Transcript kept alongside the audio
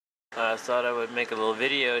I thought I would make a little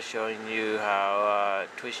video showing you how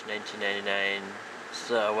Twish1999's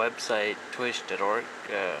website, twish.org,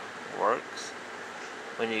 works.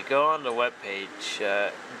 When you go on the web page,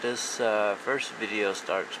 this first video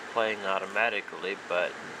starts playing automatically,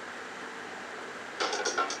 but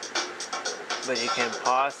you can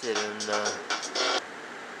pause it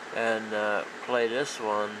and play this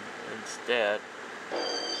one instead.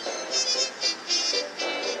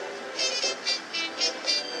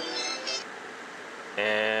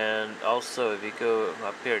 And also, if you go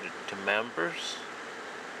up here to members,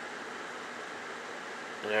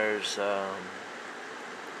 there's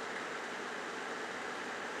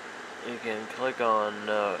you can click on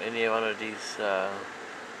any one of these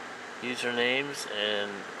usernames and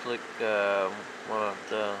click one of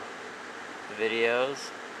the videos,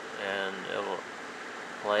 and it'll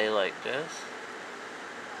play like this.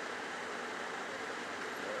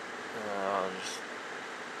 I'll just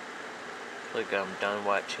click I'm done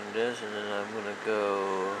watching this, and then I'm gonna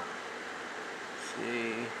go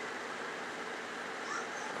see,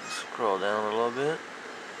 I'll scroll down a little bit,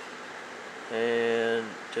 and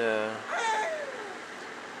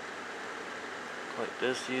click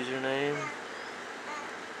this username,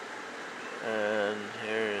 and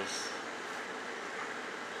here's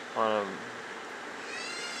one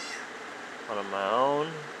of my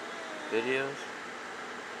own videos.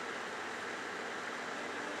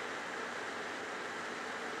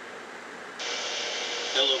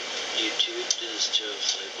 Hello YouTube, this is Joe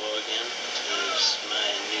Slayboy again. This is my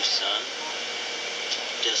new son,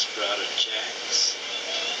 Desperado Jax,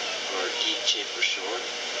 or DJ for short.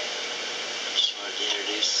 Just wanted to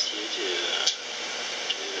introduce you to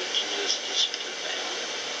the newest addition to the family.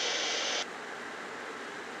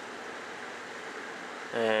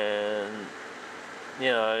 And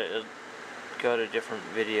you know, it'll go to different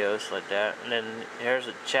videos like that, and then here's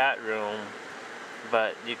a chat room,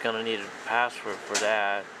 but you're gonna need a password for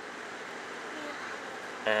that.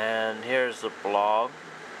 And here's the blog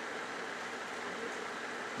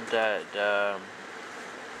that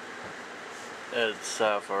it's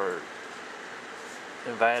for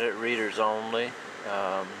invited readers only.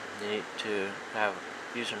 You need to have a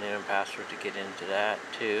username and password to get into that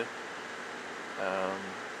too.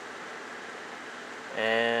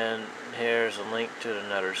 And here's a link to the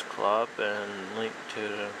Nutters Club, and link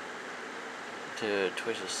to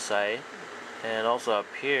Twish's site. And also up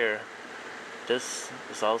here, this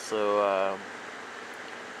is also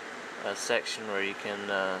a section where you can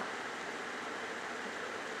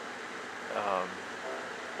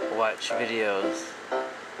watch videos.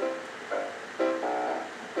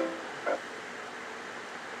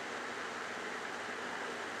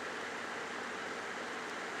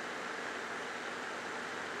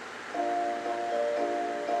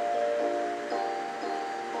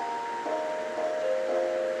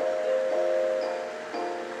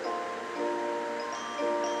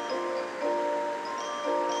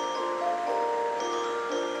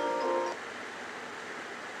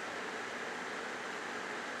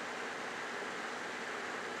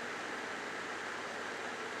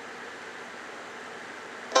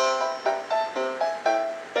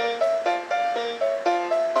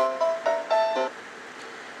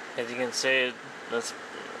 As you can see, this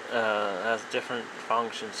has different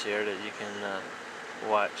functions here that you can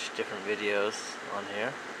watch different videos on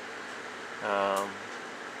here.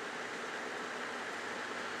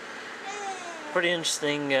 Pretty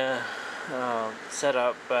interesting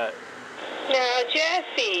setup, but now,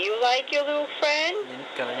 Jesse, you like your little friend?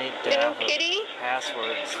 you're gonna need to Little have kitty?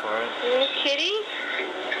 passwords for it. Little kitty?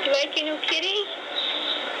 You like your new kitty?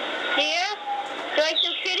 Yeah? You like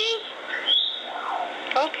your kitty?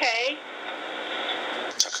 Okay.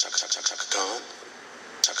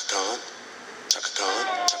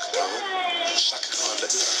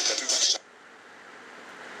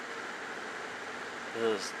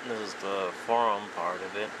 This is the forum part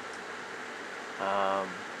of it.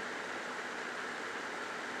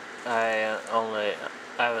 I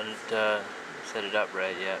haven't set it up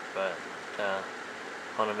right yet, but I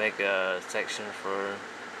want to make a section for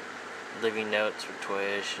leaving notes for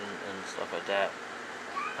Twish and stuff like that.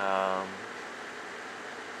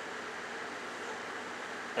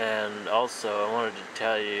 And also, I wanted to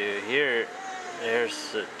tell you, here's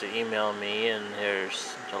to email me, and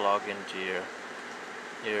here's to log into your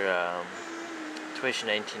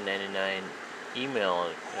Twish1999 email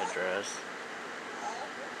address,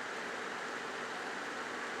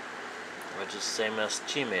 which is same as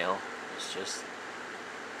Gmail. It's just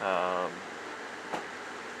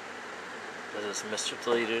this is Mr.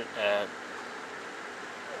 Deleted at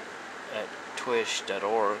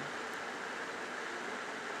twish.org.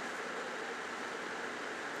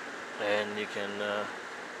 and you can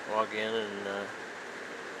log in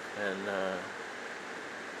and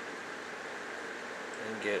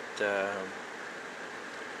get an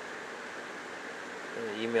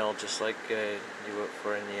email just like you would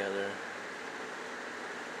for any other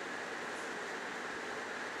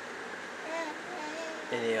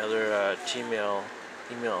Gmail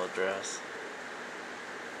email address.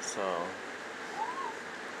 So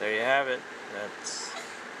there you have it. That's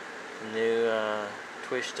the new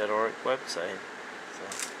Twish.org website. So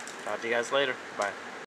talk to you guys later. Bye.